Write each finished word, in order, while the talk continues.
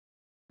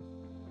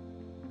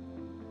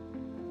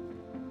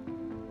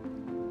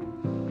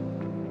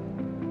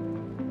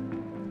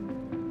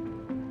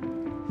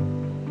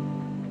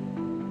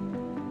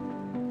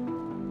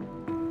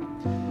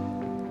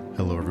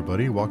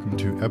everybody. Welcome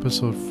to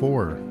episode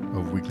 4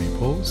 of Weekly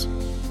Pulls.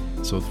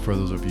 So for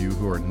those of you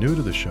who are new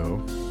to the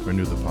show, or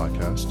new to the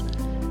podcast,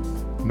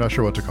 I'm not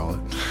sure what to call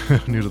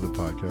it, new to the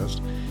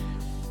podcast,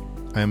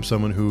 I am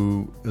someone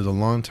who is a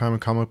long-time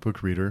comic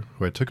book reader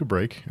who I took a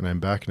break, and I'm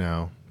back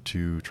now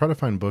to try to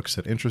find books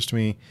that interest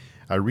me.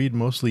 I read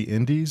mostly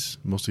indies,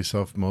 mostly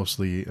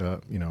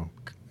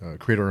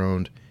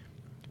creator-owned,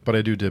 but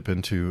I do dip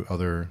into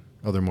other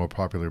more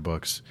popular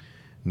books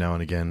now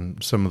and again,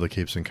 some of the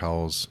capes and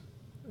cowls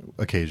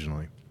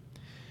occasionally.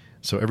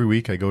 So every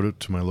week I go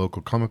to my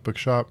local comic book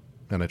shop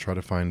and I try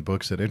to find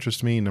books that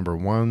interest me, number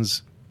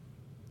ones,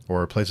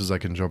 or places I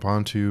can jump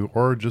onto,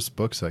 or just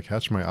books that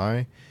catch my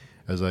eye.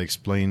 As I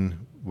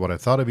explain what I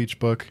thought of each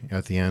book,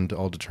 at the end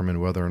I'll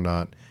determine whether or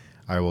not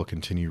I will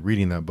continue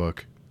reading that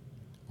book,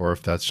 or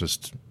if that's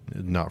just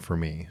not for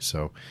me.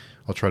 So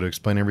I'll try to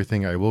explain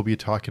everything. I will be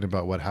talking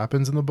about what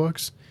happens in the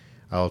books.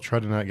 I'll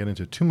try to not get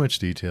into too much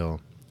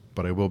detail,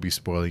 but I will be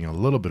spoiling a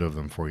little bit of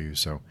them for you.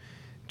 So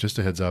just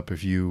a heads up,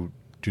 if you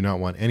do not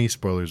want any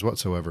spoilers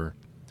whatsoever,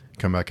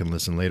 come back and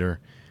listen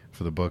later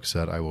for the books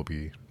that I will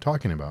be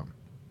talking about.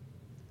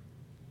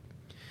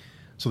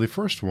 So the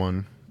first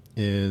one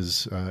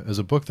is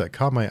a book that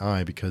caught my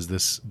eye because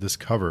this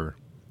cover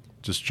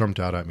just jumped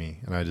out at me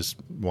and I just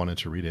wanted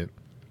to read it.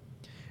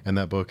 And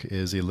that book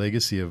is A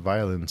Legacy of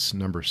Violence,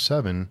 number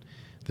 7.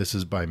 This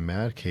is by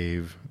Mad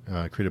Cave,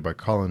 created by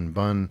Colin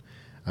Bunn,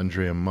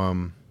 Andrea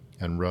Mumm,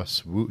 and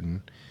Russ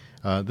Wooten.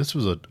 This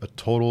was a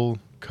total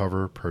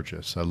cover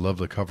purchase. I love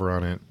the cover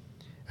on it.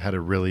 It had a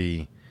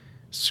really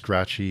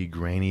scratchy,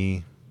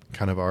 grainy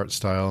kind of art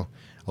style,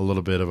 a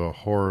little bit of a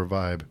horror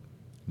vibe.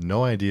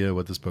 No idea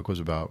what this book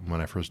was about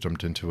when I first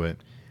jumped into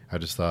it. I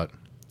just thought,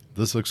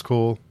 this looks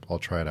cool, I'll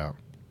try it out.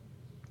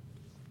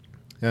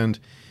 And,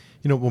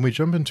 when we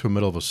jump into the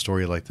middle of a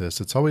story like this,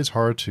 it's always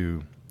hard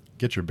to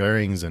get your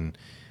bearings and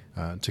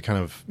to kind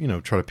of,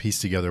 try to piece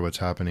together what's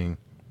happening.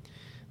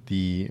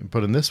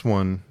 But in this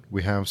one,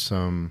 we have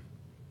some,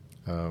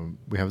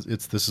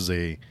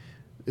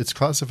 it's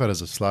classified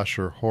as a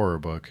slasher horror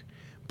book,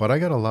 but I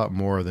got a lot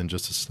more than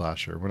just a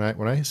slasher. When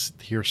I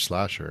hear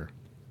slasher,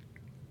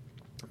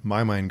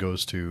 my mind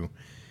goes to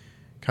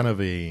kind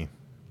of I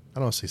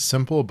don't want to say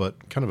simple,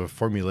 but kind of a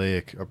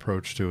formulaic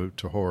approach to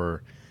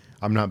horror.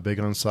 I'm not big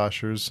on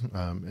slashers,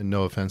 and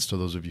no offense to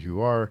those of you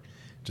who are,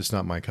 just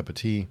not my cup of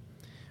tea.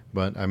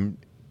 But I'm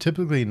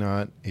typically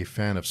not a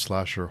fan of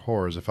slasher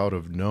horrors. If I would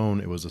have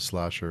known it was a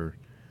slasher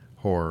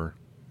horror,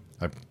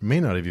 I may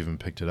not have even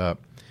picked it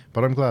up.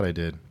 But I'm glad I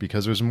did,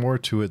 because there's more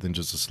to it than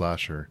just a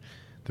slasher.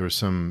 There are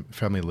some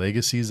family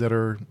legacies that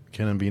are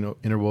kind of being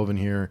interwoven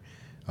here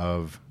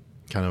of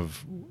kind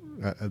of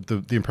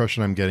the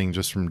impression I'm getting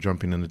just from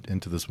jumping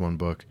into this one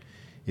book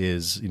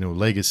is,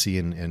 legacy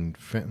and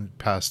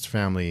past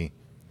family,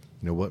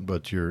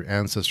 what your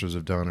ancestors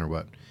have done or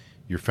what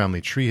your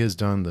family tree has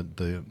done,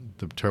 the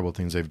terrible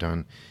things they've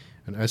done.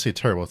 And I say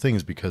terrible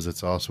things because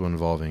it's also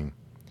involving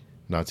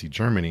Nazi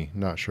Germany.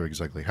 Not sure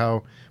exactly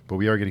how, but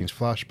we are getting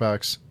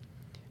flashbacks,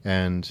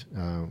 and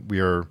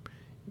we are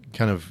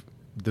kind of,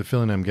 the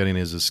feeling I'm getting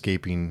is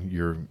escaping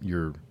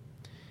your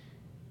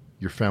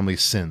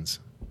family's sins.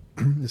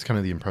 It's kind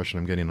of the impression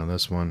I'm getting on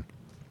this one.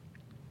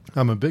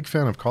 I'm a big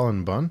fan of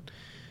Colin Bunn.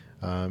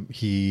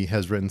 He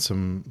has written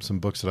some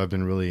books that I've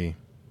been really,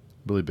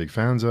 really big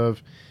fans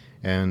of.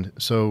 And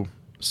so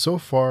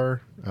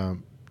far,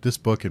 this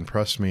book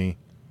impressed me.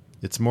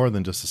 It's more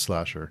than just a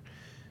slasher.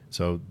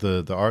 So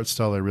the art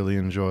style I really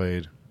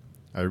enjoyed.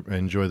 I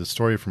enjoyed the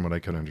story from what I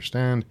could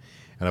understand.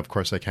 And of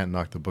course, I can't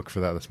knock the book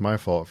for that. That's my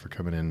fault for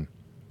coming in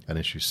at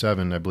issue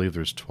 7. I believe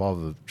there's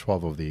 12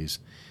 of these.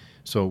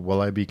 So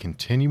will I be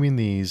continuing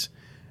these?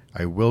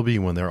 I will be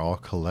when they're all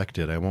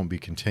collected. I won't be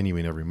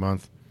continuing every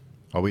month.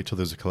 I'll wait till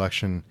there's a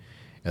collection,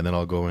 and then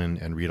I'll go in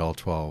and read all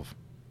 12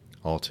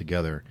 all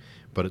together.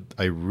 But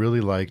I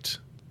really liked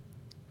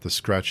the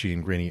scratchy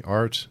and grainy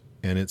art,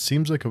 and it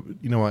seems like,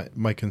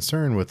 my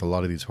concern with a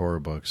lot of these horror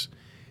books,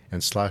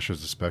 and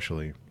slashers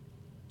especially,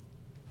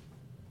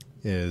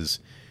 is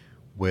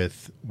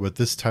with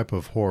this type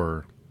of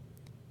horror,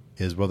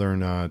 is whether or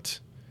not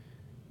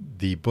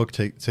the book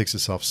takes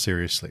itself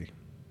seriously.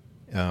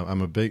 I'm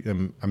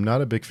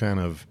not a big fan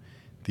of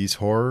these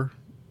horror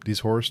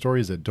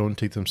stories that don't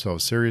take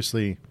themselves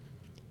seriously,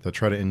 that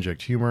try to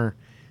inject humor.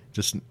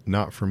 Just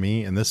not for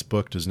me. And this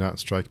book does not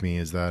strike me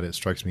as that. It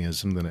strikes me as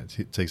something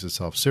that takes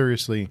itself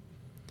seriously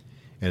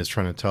and is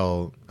trying to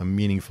tell a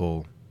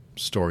meaningful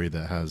story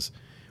that has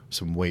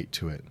some weight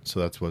to it. So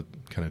that's what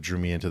kind of drew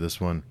me into this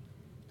one,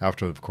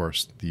 after, of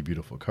course, the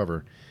beautiful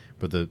cover.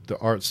 But the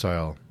art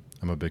style,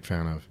 I'm a big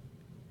fan of.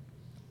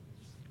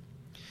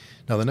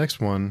 Now, the next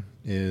one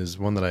is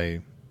one that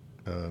I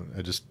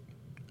just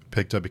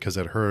picked up because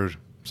I'd heard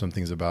some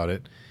things about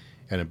it,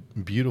 and a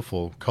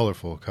beautiful,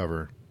 colorful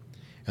cover,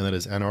 and that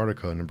is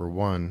Antarctica, number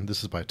 1.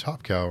 This is by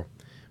Top Cow,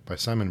 by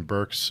Simon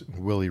Burks,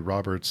 Willie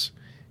Roberts,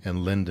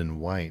 and Lyndon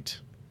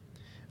White.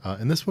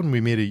 In this one,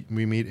 we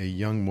meet a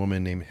young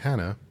woman named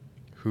Hannah,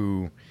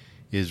 who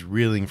is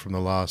reeling from the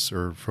loss,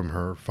 or from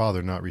her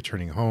father not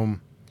returning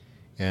home,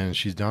 and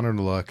she's down on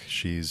her luck.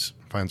 She's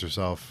finds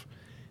herself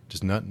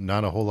just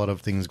not a whole lot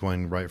of things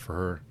going right for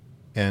her,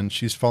 and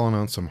she's fallen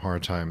on some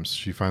hard times.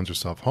 She finds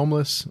herself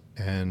homeless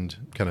and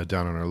kind of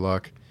down on her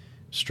luck,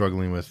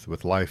 struggling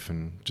with life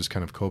and just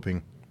kind of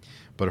coping.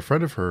 But a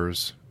friend of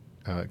hers,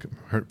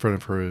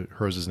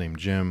 hers is named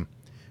Jim,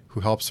 who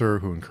helps her,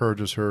 who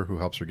encourages her, who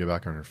helps her get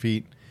back on her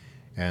feet.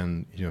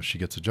 And, she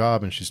gets a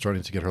job and she's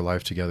starting to get her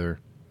life together.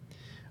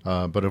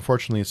 But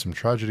unfortunately, some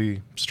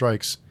tragedy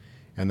strikes,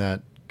 and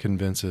that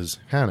convinces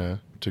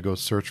Hannah to go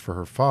search for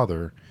her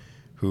father,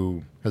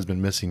 who has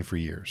been missing for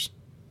years.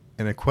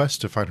 In a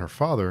quest to find her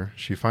father,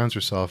 she finds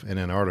herself in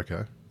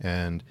Antarctica,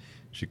 and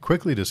she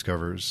quickly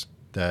discovers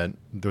that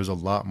there's a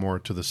lot more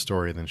to the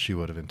story than she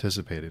would have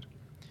anticipated.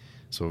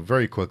 So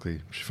very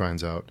quickly, she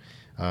finds out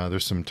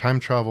there's some time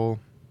travel,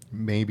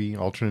 maybe,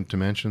 alternate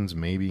dimensions,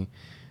 maybe.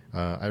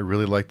 I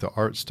really liked the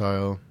art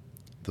style.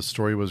 The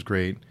story was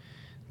great.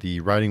 The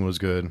writing was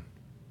good.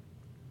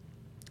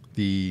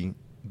 The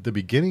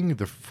beginning,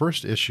 the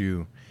first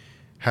issue,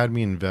 had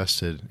me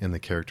invested in the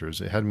characters.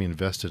 It had me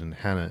invested in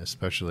Hannah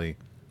especially.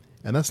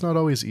 And that's not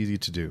always easy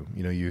to do.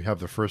 You have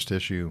the first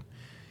issue.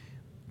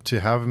 To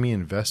have me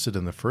invested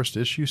in the first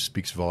issue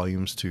speaks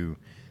volumes to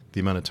the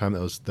amount of time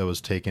that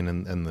was taken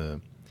and the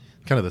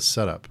kind of the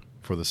setup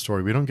for the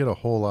story. We don't get a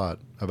whole lot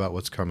about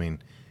what's coming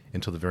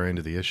until the very end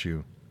of the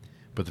issue.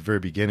 But the very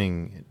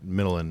beginning,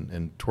 middle,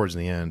 and towards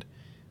the end,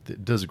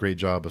 it does a great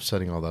job of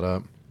setting all that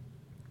up.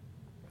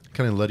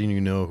 Kind of letting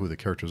you know who the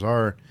characters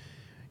are,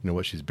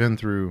 what she's been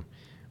through.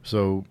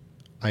 So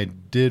I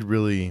did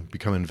really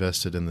become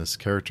invested in this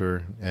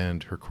character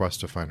and her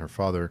quest to find her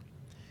father.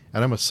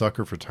 And I'm a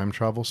sucker for time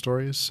travel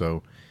stories,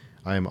 so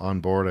I am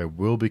on board. I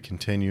will be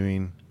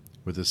continuing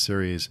with this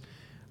series.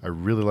 I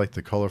really like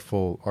the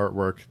colorful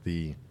artwork,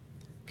 the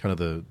kind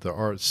of the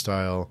art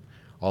style.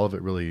 All of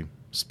it really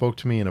spoke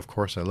to me, and of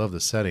course I love the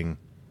setting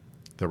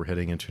that we're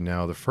heading into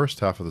now. The first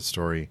half of the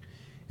story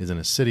is in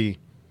a city,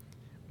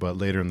 but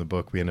later in the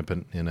book we end up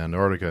in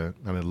Antarctica,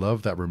 and I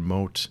love that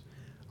remote,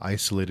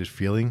 isolated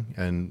feeling,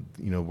 and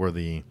where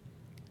the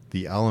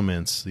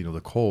elements,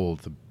 the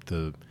cold,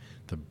 the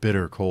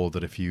bitter cold,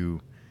 that if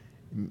you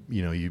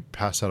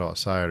pass out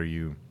outside or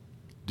you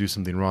do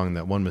something wrong,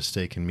 that one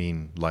mistake can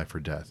mean life or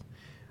death.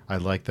 I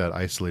like that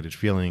isolated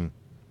feeling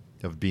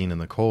of being in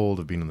the cold,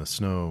 of being in the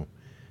snow,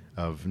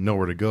 of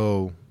nowhere to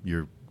go.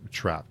 You're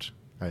trapped.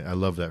 I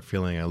love that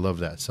feeling. I love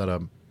that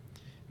setup.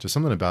 Just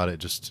something about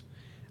it.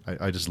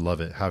 I just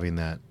love it, having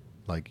that,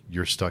 like,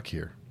 you're stuck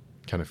here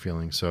kind of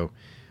feeling. So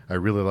I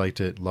really liked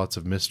it. Lots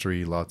of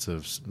mystery, lots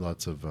of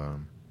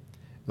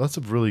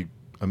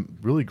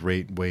really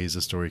great ways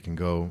the story can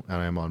go, and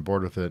I'm on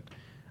board with it.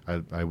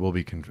 I will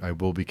be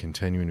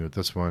continuing with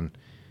this one.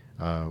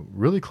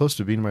 Really close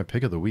to being my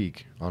pick of the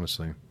week,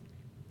 honestly.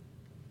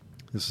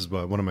 This is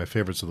one of my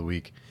favorites of the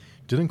week.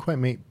 Didn't quite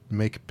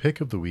make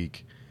pick of the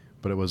week,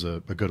 but it was a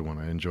good one.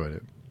 I enjoyed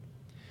it.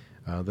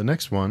 The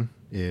next one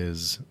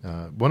is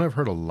one I've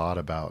heard a lot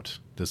about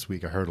this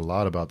week. I heard a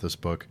lot about this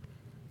book,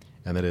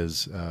 and that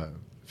is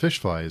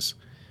Fistflies,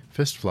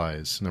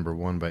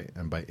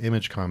 #1 by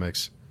Image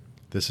Comics.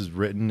 This is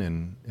written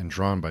and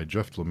drawn by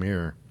Jeff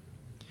Lemire.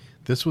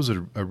 This was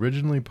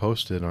originally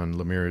posted on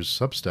Lemire's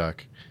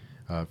Substack.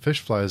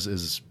 Fistflies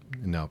is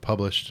now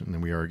published,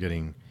 and we are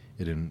getting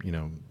it in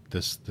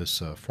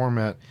this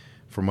format.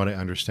 From what I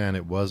understand,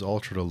 it was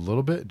altered a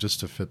little bit just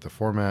to fit the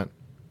format,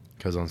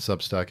 because on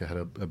Substack it had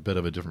a bit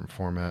of a different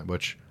format,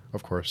 which,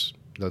 of course,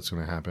 that's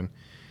going to happen.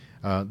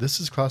 This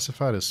is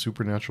classified as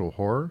supernatural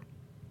horror,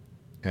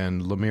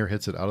 and Lemire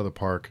hits it out of the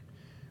park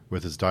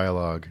with his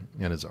dialogue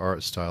and his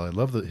art style. I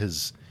love that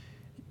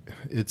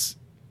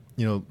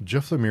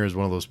Jeff Lemire is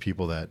one of those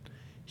people that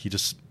he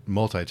just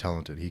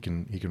multi-talented. He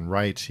can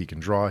write, he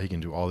can draw, he can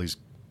do all these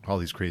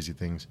crazy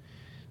things.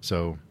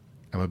 So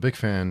I'm a big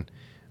fan.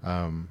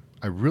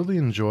 I really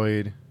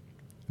enjoyed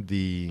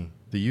the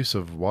use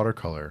of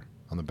watercolor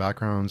on the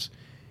backgrounds.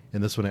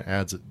 In this one, it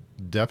adds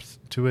depth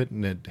to it,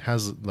 and it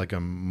has like a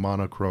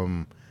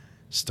monochrome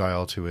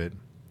style to it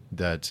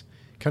that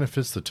kind of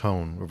fits the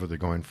tone of what they're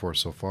going for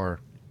so far.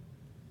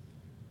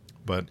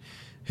 But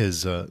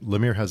his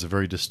Lemire has a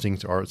very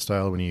distinct art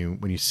style. When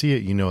you see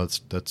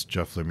it, that's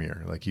Jeff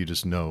Lemire. Like, you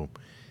just know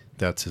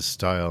that's his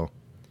style.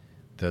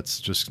 That's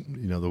just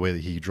the way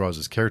that he draws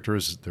his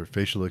characters, their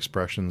facial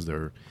expressions,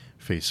 their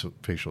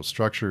facial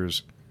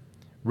structures.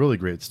 Really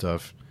great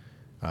stuff.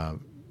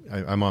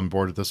 I'm on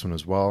board with this one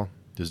as well.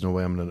 There's no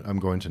way I'm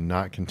going to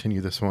not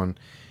continue this one.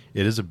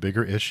 It is a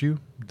bigger issue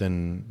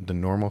than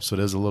normal, so it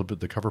is a little bit.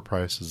 The cover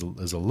price is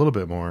a little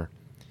bit more,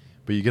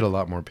 but you get a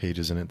lot more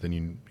pages in it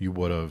than you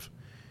would have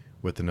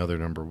with another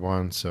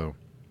 #1. So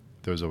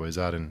there's always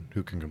that, and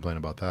who can complain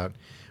about that?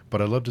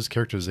 But I loved his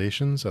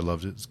characterizations. I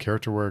loved his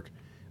character work.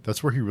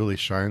 That's where he really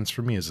shines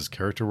for me, is his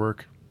character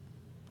work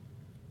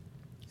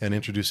and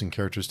introducing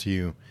characters to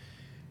you.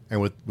 And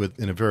with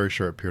in a very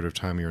short period of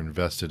time, you're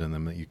invested in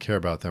them, that you care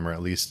about them, or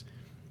at least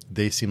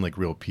they seem like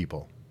real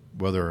people.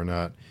 Whether or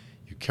not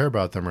you care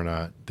about them or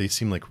not, they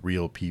seem like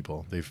real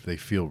people. They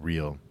feel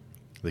real,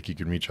 like you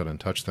can reach out and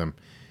touch them.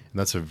 And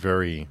that's a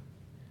very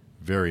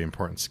very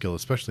important skill,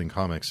 especially in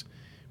comics,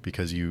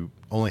 because you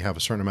only have a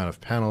certain amount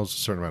of panels, a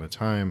certain amount of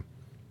time,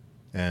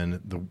 and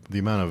the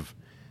amount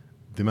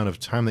of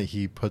time that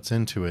he puts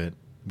into it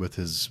with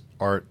his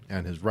art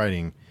and his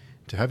writing,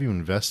 to have you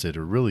invested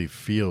or really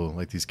feel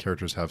like these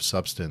characters have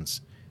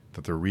substance,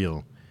 that they're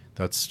real.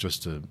 That's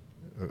just a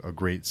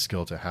great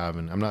skill to have,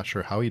 and I'm not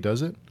sure how he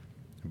does it,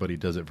 but he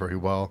does it very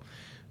well.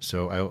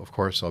 So of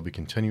course I'll be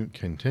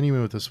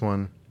continuing with this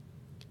one.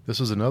 This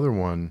is another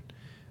one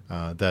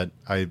that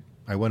I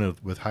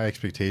went with high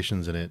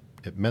expectations, and it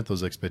met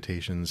those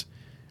expectations.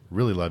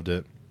 Really loved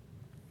it.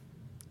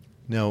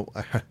 Now,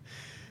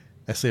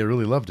 I say I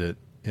really loved it.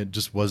 It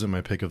just wasn't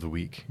my pick of the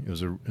week. It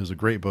was a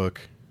great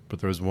book, but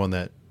there was one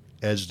that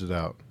edged it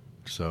out.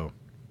 So,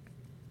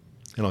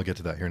 and I'll get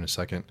to that here in a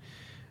second.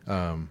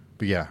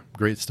 But yeah,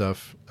 great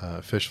stuff.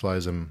 Fish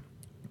Flies. I'm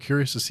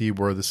curious to see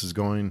where this is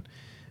going.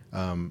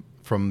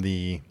 From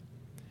the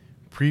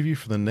preview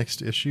for the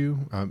next issue,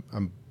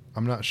 I'm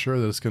not sure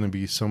that it's going to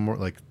be somewhere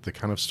like the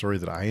kind of story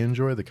that I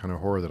enjoy, the kind of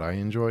horror that I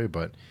enjoy.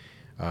 But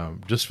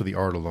just for the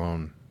art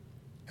alone,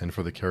 and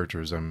for the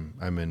characters, I'm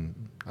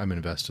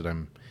invested.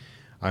 I'm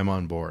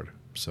on board.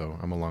 So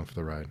I'm along for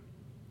the ride.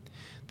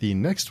 The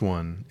next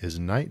one is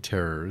Night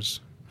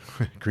Terrors,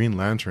 Green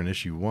Lantern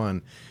issue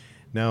 1.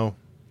 Now,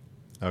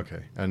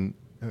 okay, and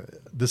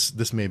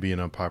this may be an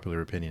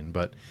unpopular opinion,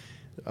 but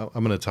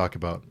I'm going to talk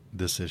about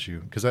this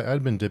issue because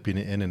I'd been dipping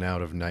in and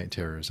out of Night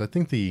Terrors. I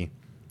think the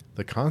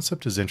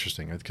concept is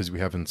interesting because we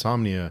have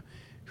Insomnia,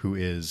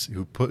 who's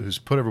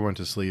put everyone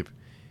to sleep.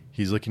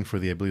 He's looking for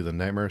I believe the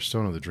Nightmare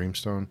Stone or the Dream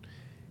Stone,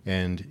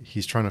 and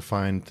he's trying to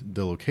find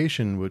the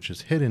location which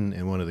is hidden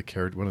in one of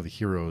the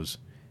heroes'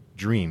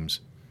 dreams.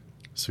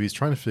 So he's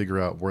trying to figure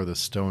out where the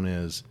stone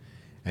is,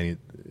 and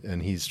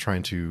he's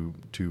trying to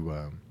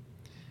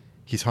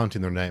he's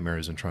haunting their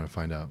nightmares and trying to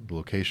find out the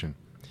location.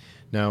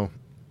 Now,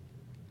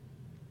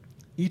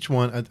 each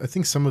one, I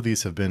think some of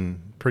these have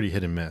been pretty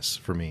hit and miss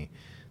for me.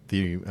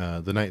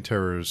 The Night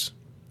Terrors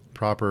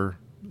proper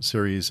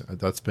series,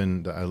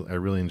 I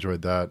really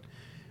enjoyed that.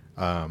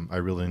 I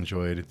really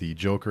enjoyed the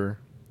Joker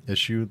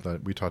issue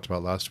that we talked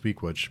about last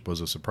week, which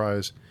was a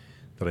surprise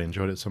that I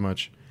enjoyed it so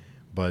much.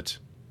 But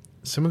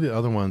some of the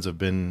other ones have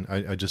been,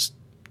 I just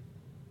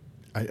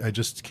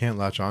can't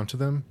latch onto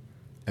them,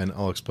 and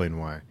I'll explain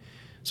why.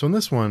 So in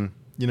this one,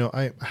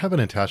 I have an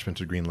attachment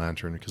to Green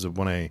Lantern because of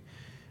when I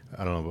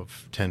don't know, about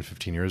 10,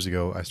 15 years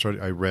ago,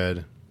 I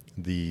read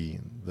the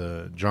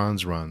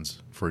John's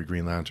runs for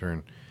Green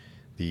Lantern,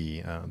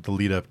 the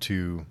lead up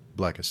to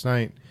Blackest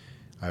Night.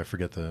 I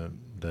forget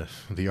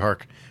the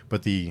arc,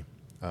 but the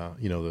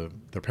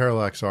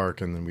Parallax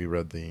arc, and then we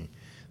read the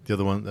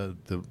other one,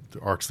 the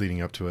arcs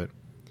leading up to it.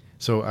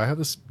 So I have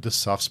this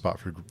soft spot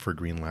for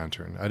Green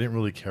Lantern. I didn't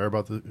really care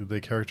about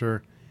the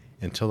character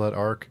until that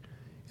arc,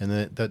 and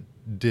that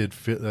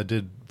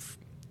did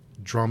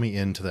draw me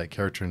into that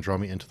character and draw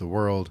me into the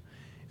world,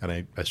 and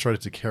I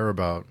started to care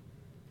about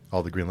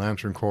all the Green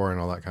Lantern Corps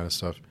and all that kind of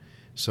stuff.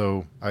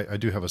 So I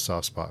do have a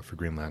soft spot for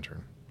Green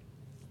Lantern.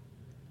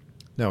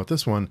 Now with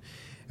this one,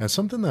 and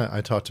something that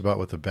I talked about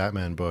with the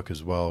Batman book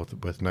as well,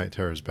 with Night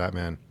Terrors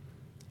Batman,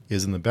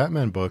 is in the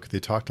Batman book they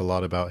talked a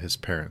lot about his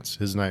parents.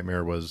 His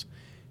nightmare was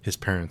his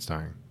parents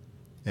dying,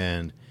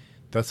 and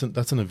that's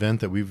an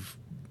event that we've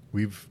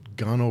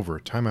gone over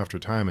time after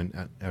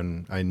time,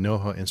 and I know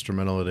how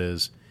instrumental it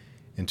is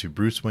into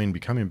Bruce Wayne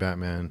becoming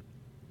Batman.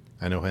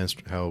 I know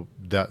how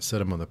that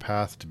set him on the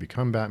path to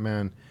become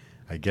Batman.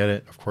 I get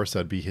it. Of course,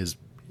 that'd be his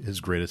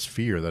greatest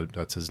fear.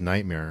 That's his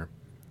nightmare,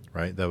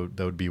 right? That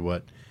would be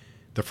what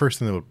the first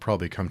thing that would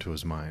probably come to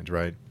his mind,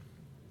 right?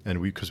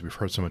 And because we've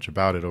heard so much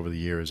about it over the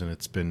years, and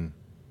it's been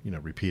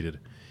repeated.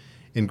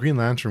 In Green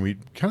Lantern, we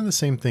kind of the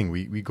same thing.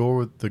 We go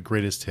over the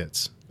greatest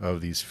hits of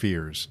these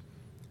fears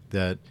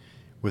that,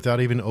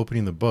 without even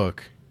opening the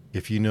book,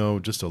 if you know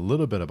just a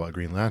little bit about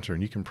Green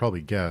Lantern, you can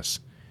probably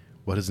guess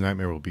what his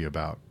nightmare will be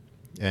about.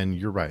 And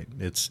you're right.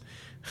 It's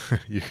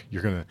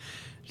you're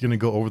gonna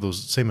go over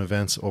those same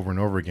events over and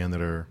over again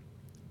that are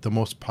the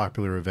most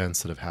popular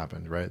events that have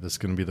happened, right? That's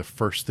going to be the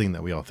first thing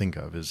that we all think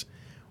of is,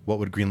 what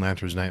would Green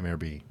Lantern's nightmare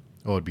be?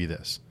 Oh, it'd be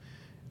this.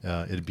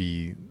 It'd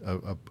be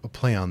a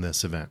play on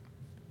this event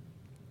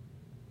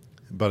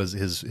about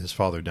his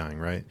father dying,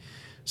 right?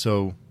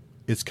 So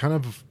it's kind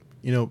of,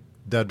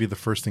 that'd be the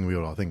first thing we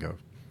would all think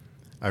of.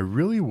 I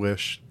really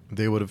wish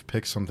they would have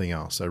picked something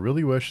else. I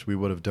really wish we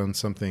would have done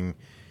something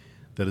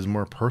that is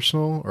more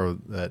personal, or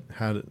that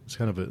had it's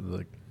kind of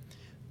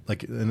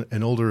like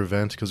an older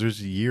event, because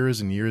there's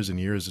years and years and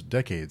years,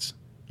 decades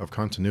of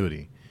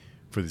continuity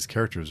for these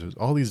characters. There's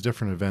all these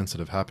different events that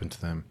have happened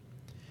to them.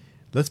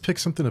 Let's pick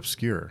something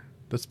obscure.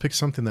 Let's pick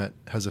something that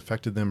has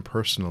affected them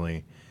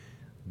personally,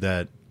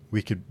 that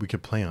we could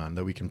play on,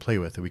 that we can play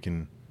with, that we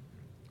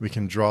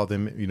can draw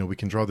them, we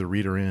can draw the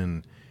reader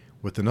in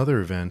with another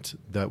event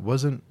that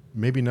wasn't,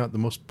 maybe not the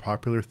most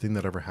popular thing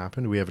that ever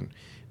happened.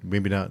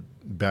 Maybe not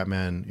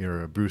Batman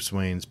or Bruce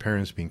Wayne's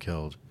parents being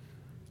killed,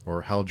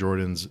 or Hal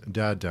Jordan's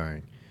dad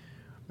dying.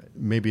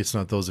 Maybe it's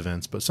not those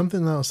events, but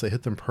something else that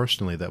hit them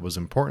personally that was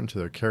important to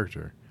their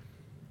character.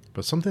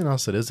 but something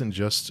else that isn't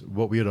just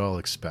what we'd all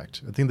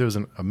expect. I think there's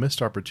a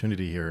missed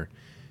opportunity here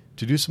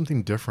to do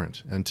something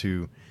different and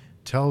to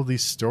tell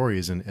these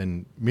stories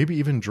and maybe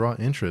even draw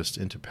interest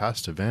into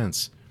past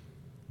events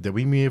that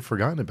we may have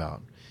forgotten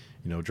about.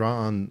 Draw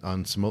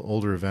on some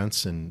older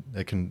events, and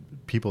it can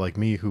people like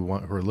me who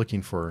are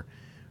looking for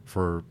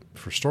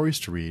stories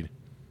to read,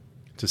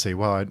 to say,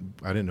 well, I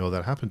didn't know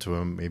that happened to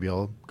him. Maybe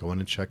I'll go in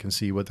and check and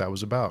see what that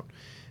was about.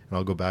 And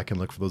I'll go back and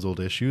look for those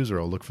old issues, or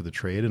I'll look for the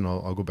trade, and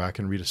I'll go back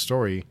and read a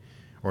story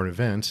or an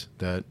event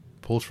that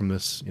pulled from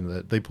this,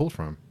 that they pulled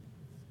from.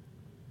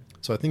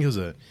 So I think it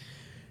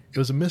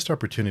was a missed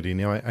opportunity.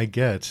 Now I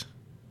get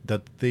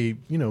that they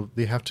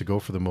have to go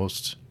for the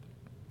most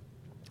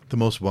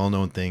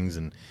well-known things,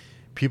 and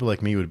people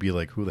like me would be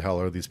like, who the hell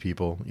are these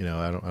people? I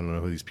don't know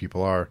who these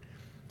people are.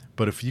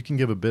 But if you can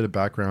give a bit of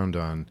background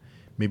on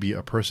maybe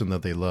a person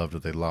that they loved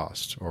that they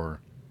lost, or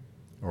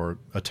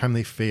a time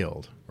they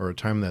failed, or a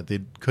time that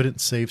they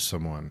couldn't save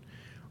someone,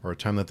 or a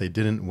time that they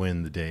didn't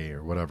win the day,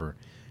 or whatever,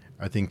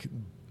 I think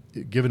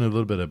giving a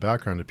little bit of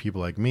background to people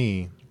like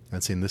me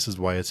and saying this is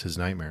why it's his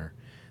nightmare,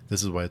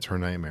 this is why it's her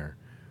nightmare,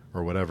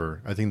 or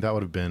whatever, I think that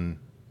would have been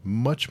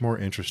much more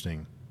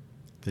interesting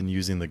than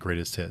using the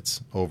greatest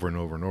hits over and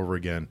over and over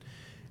again.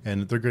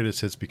 And they're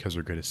greatest hits because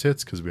they're greatest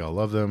hits, because we all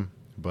love them.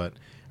 But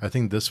I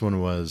think this one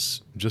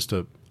was just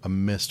a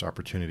missed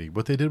opportunity.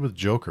 What they did with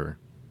Joker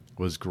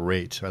was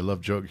great. I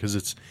love Joker because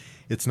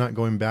it's not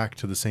going back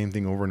to the same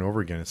thing over and over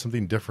again. It's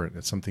something different.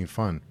 It's something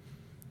fun.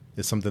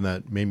 It's something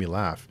that made me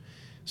laugh.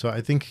 So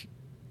I think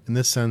in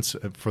this sense,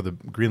 for the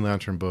Green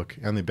Lantern book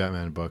and the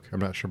Batman book, I'm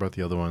not sure about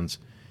the other ones,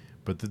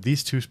 but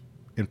these two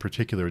in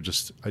particular, I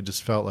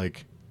just felt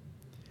like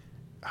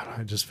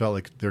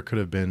there could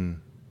have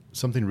been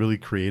something really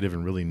creative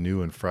and really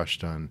new and fresh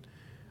done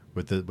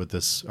with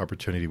this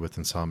opportunity with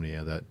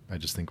Insomnia that I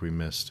just think we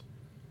missed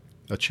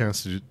a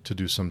chance to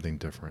do something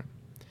different.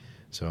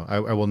 So I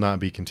will not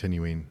be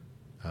continuing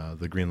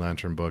the Green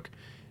Lantern book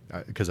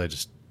because I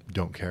just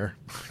don't care,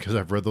 because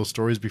I've read those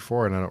stories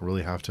before and I don't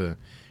really have to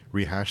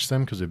rehash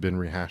them because they've been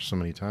rehashed so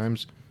many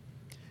times.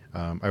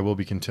 I will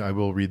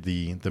read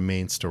the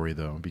main story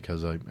though,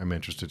 because I'm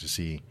interested to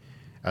see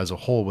as a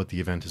whole what the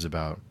event is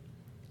about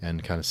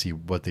and kind of see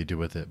what they do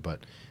with it.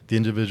 But the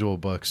individual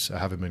books I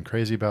haven't been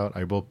crazy about.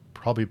 I will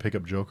probably pick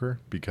up Joker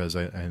because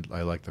I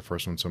like the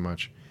first one so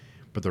much,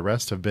 but the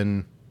rest have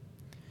been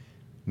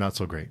not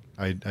so great.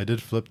 I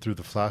did flip through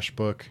the Flash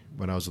book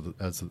when I was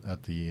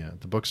at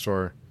the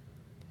bookstore,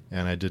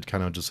 and I did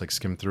kind of just like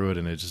skim through it,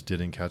 and it just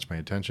didn't catch my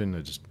attention.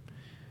 It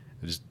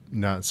just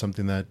not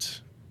something that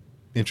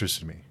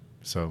interested me,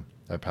 so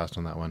I passed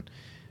on that one.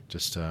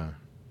 Just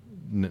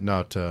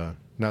not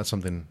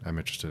something I'm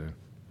interested in.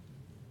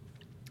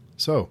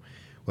 So,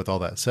 with all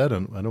that said, I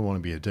don't want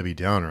to be a Debbie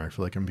Downer. I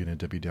feel like I'm being a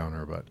Debbie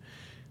Downer, but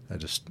that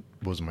just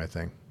wasn't my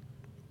thing.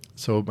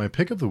 So my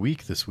pick of the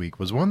week this week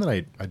was one that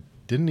I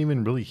didn't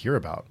even really hear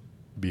about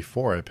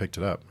before I picked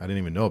it up. I didn't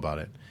even know about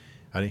it.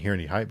 I didn't hear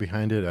any hype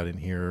behind it. I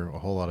didn't hear a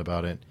whole lot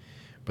about it.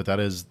 But that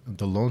is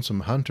The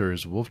Lonesome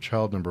Hunters,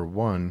 Wolfchild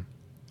 #1.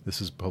 This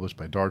is published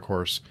by Dark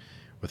Horse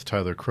with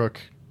Tyler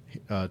Crook.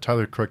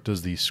 Tyler Crook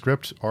does the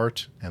script,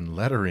 art, and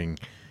lettering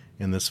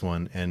in this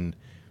one, and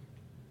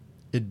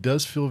it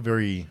does feel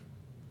very,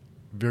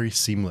 very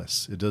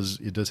seamless. It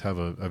does have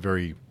a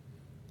very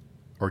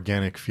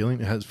organic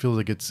feeling. It feels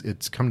like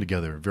it's come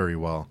together very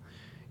well,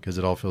 because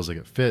it all feels like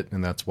it fit,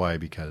 and that's why,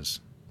 because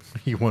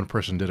one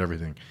person did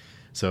everything.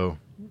 So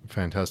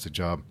fantastic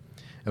job,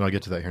 and I'll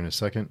get to that here in a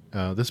second.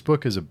 This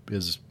book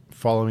is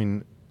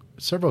following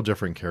several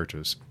different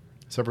characters,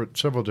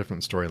 several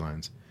different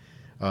storylines.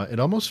 It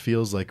almost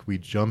feels like we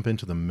jump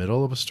into the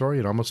middle of a story.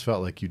 It almost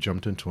felt like you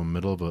jumped into a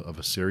middle of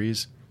a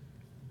series,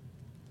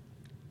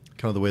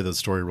 kind of the way the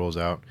story rolls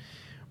out.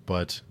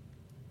 But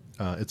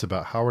it's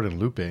about Howard and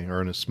Lupe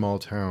are in a small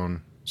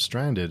town,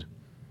 stranded,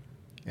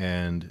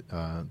 and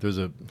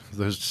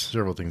there's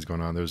several things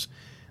going on.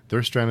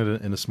 They're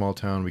stranded in a small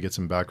town. We get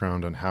some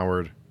background on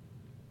Howard,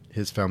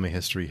 his family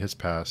history, his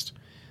past.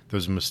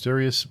 There's a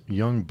mysterious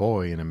young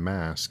boy in a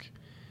mask.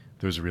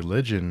 There's a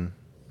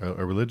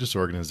religious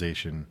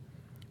organization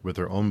with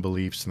their own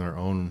beliefs and their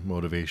own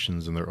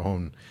motivations and their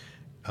own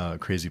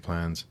crazy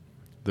plans.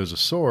 There's a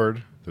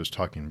sword. There's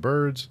talking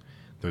birds.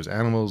 There's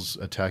animals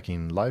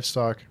attacking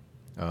livestock.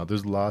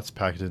 There's lots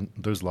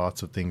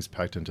of things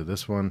packed into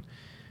this one.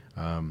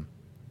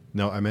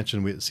 Now, I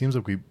mentioned it seems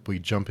like we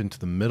jump into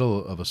the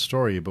middle of a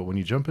story, but when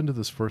you jump into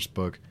this first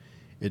book,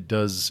 it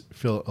does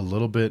feel a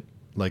little bit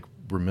like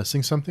we're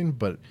missing something,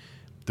 but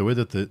the way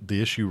that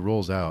the issue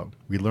rolls out,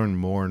 we learn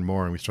more and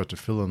more, and we start to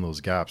fill in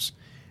those gaps,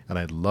 and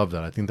I love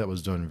that. I think that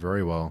was done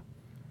very well,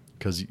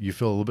 because you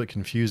feel a little bit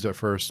confused at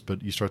first,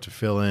 but you start to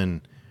fill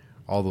in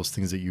all those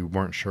things that you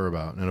weren't sure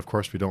about. And of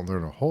course, we don't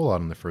learn a whole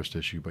lot in the first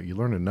issue, but you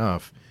learn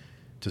enough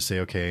to say,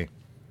 okay,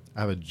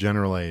 I have a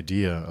general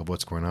idea of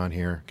what's going on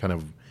here, kind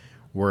of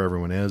where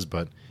everyone is.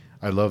 But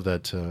I love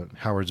that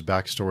Howard's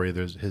backstory,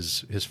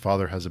 his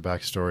father has a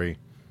backstory,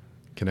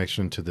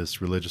 connection to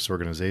this religious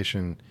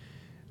organization,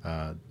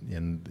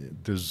 and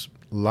there's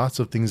lots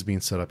of things being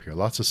set up here,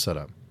 lots of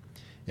setup.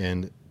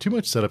 And too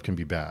much setup can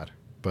be bad,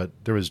 but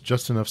there was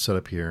just enough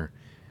setup here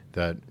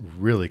that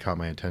really caught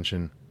my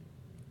attention.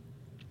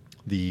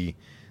 The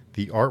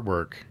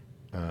artwork,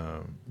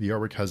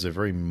 has a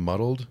very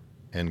muddled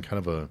and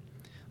kind of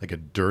a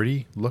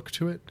dirty look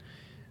to it,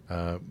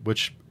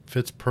 which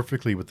fits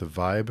perfectly with the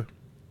vibe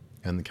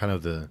and kind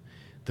of the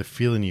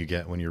feeling you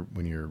get when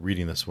you're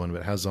reading this one.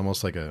 But it has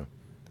almost like a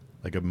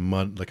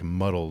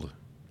muddled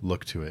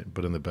look to it,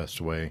 but in the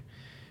best way.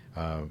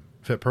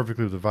 Fit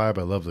perfectly with the vibe.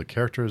 I love the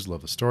characters,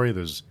 love the story.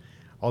 There's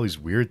all these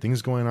weird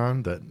things going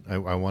on that I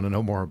want to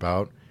know more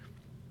about.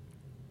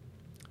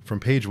 From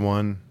page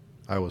 1,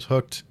 I was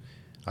hooked.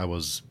 I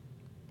just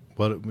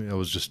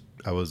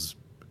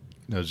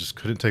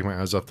couldn't take my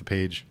eyes off the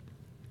page.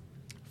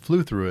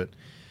 Flew through it.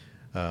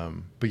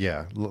 But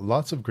yeah,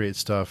 lots of great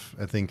stuff.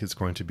 I think it's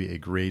going to be a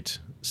great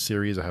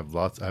series. I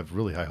have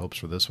really high hopes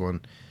for this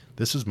one.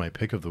 This is my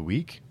pick of the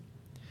week.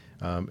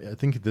 I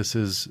think this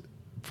is,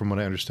 from what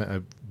I understand,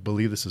 I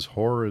believe this is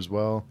horror as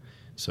well.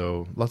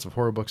 So lots of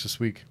horror books this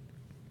week.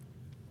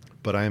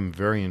 But I am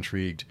very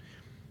intrigued.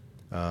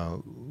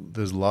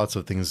 There's lots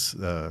of things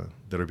that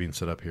are being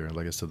set up here.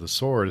 Like I said, the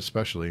sword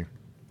especially.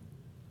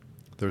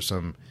 There's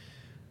some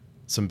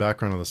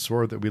background on the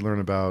sword that we learn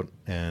about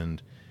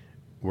and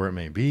where it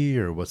may be,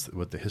 or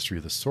what the history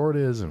of the sword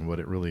is, and what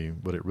it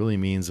really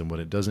means and what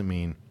it doesn't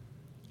mean.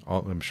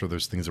 I'm sure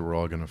there's things that we're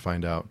all going to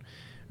find out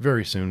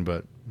very soon.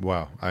 But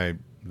wow,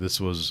 this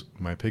was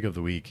my pick of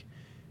the week.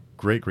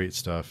 Great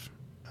stuff.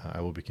 I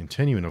will be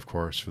continuing, of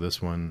course, for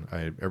this one.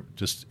 I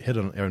just hit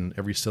on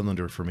every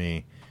cylinder for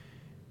me.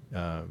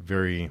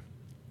 Very,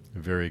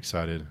 very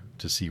excited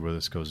to see where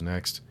this goes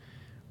next.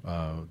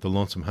 The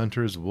Lonesome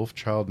Hunters,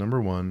 Wolfchild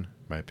 #1,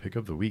 my pick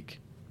of the week.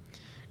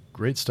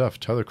 Great stuff.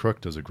 Tyler Crook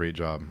does a great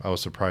job. I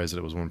was surprised that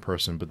it was one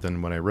person, but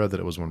then when I read that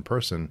it was one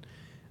person,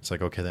 it's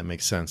like, okay, that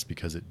makes sense,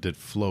 because it did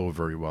flow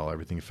very well.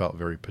 Everything felt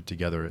very put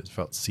together. It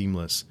felt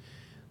seamless,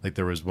 like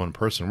there was one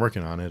person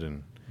working on it,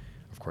 and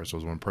of course there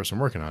was one person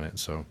working on it.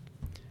 So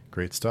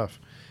great stuff.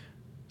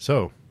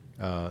 So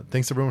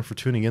thanks everyone for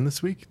tuning in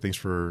this week. Thanks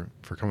for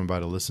coming by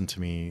to listen to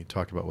me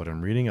talk about what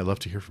I'm reading. I'd love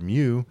to hear from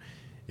you.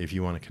 If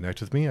you want to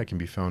connect with me, I can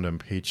be found on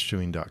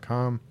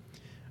pagechewing.com.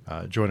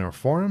 Join our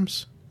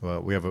forums.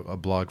 We have a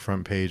blog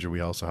front page, or we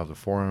also have the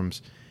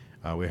forums.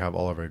 We have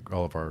all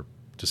of our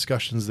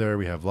discussions there.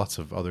 We have lots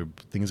of other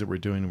things that we're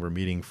doing. We're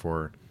meeting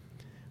for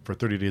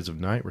 30 Days of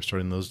Night. We're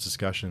starting those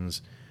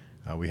discussions.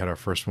 We had our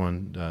first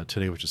one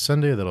today, which is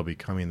Sunday. That'll be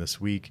coming this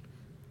week.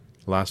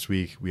 Last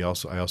week, I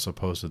also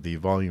posted the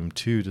Volume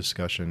 2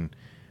 discussion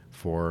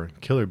for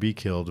Kill or Be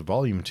Killed,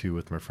 Volume 2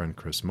 with my friend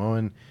Chris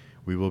Moen.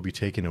 We will be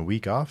taking a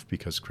week off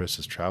because Chris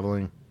is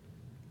traveling,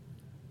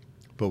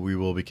 but we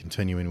will be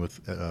continuing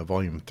with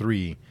Volume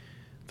 3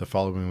 the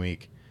following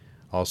week.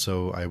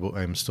 Also,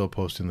 I'm still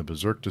posting the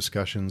Berserk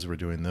discussions. We're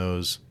doing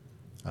those.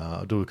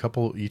 I'll do a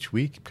couple each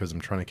week because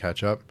I'm trying to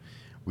catch up.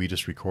 We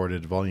just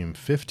recorded Volume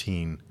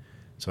 15,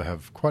 so I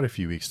have quite a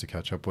few weeks to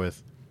catch up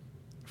with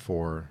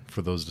for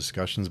those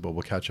discussions, but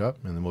we'll catch up,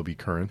 and then we'll be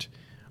current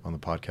on the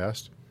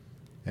podcast.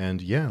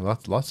 And yeah,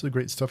 lots of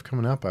great stuff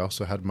coming up. I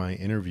also had my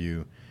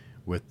interview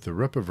with the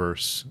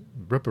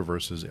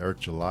Rippaverse's Eric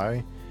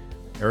July.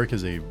 Eric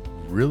is a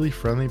really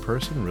friendly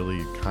person,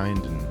 really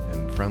kind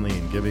and friendly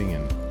and giving,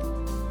 and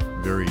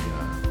very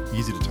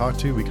easy to talk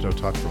to. We could have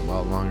talked for a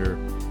lot longer,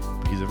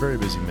 but he's a very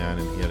busy man,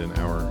 and he had an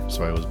hour,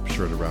 so I was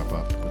sure to wrap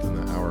up within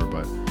that hour.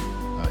 But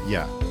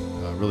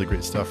really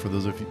great stuff. For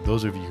those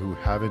of you who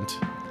haven't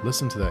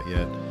listened to that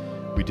yet,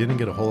 we didn't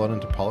get a whole lot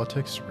into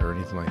politics or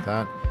anything like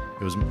that.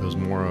 It was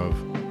more of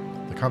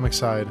the comic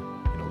side,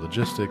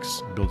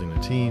 logistics, building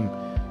a team,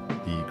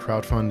 the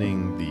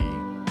crowdfunding,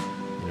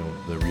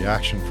 the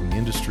reaction from the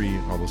industry,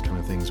 all those kind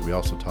of things. We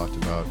also talked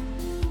about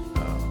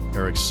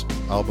Eric's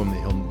album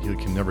that he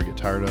can never get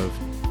tired of,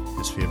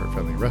 his favorite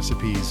family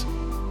recipes,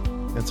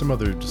 and some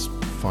other just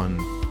fun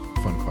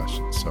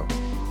questions. So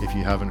if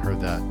you haven't heard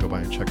that, go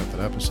by and check out that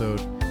episode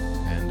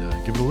and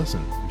give it a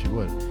listen if you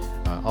would.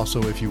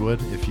 Also, if you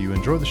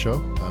enjoy the show,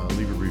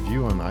 leave a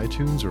review on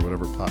iTunes or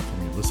whatever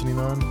platform you're listening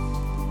on.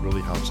 It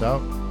really helps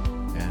out.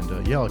 And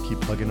I'll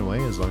keep plugging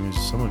away as long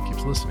as someone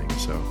keeps listening.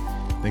 So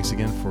thanks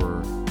again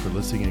for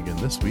listening again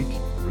this week.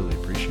 Really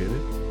appreciate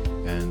it.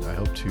 And I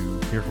hope to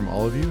hear from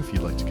all of you. If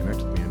you'd like to connect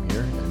with me, I'm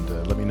here.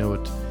 And let me know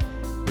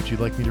what you'd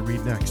like me to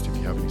read next. If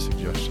you have any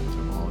suggestions,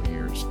 I'm all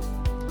ears.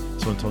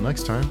 So until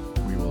next time,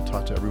 we will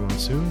talk to everyone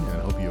soon.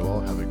 And I hope you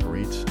all have a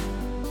great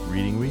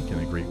reading week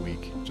and a great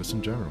week just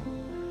in general.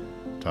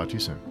 Talk to you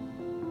soon.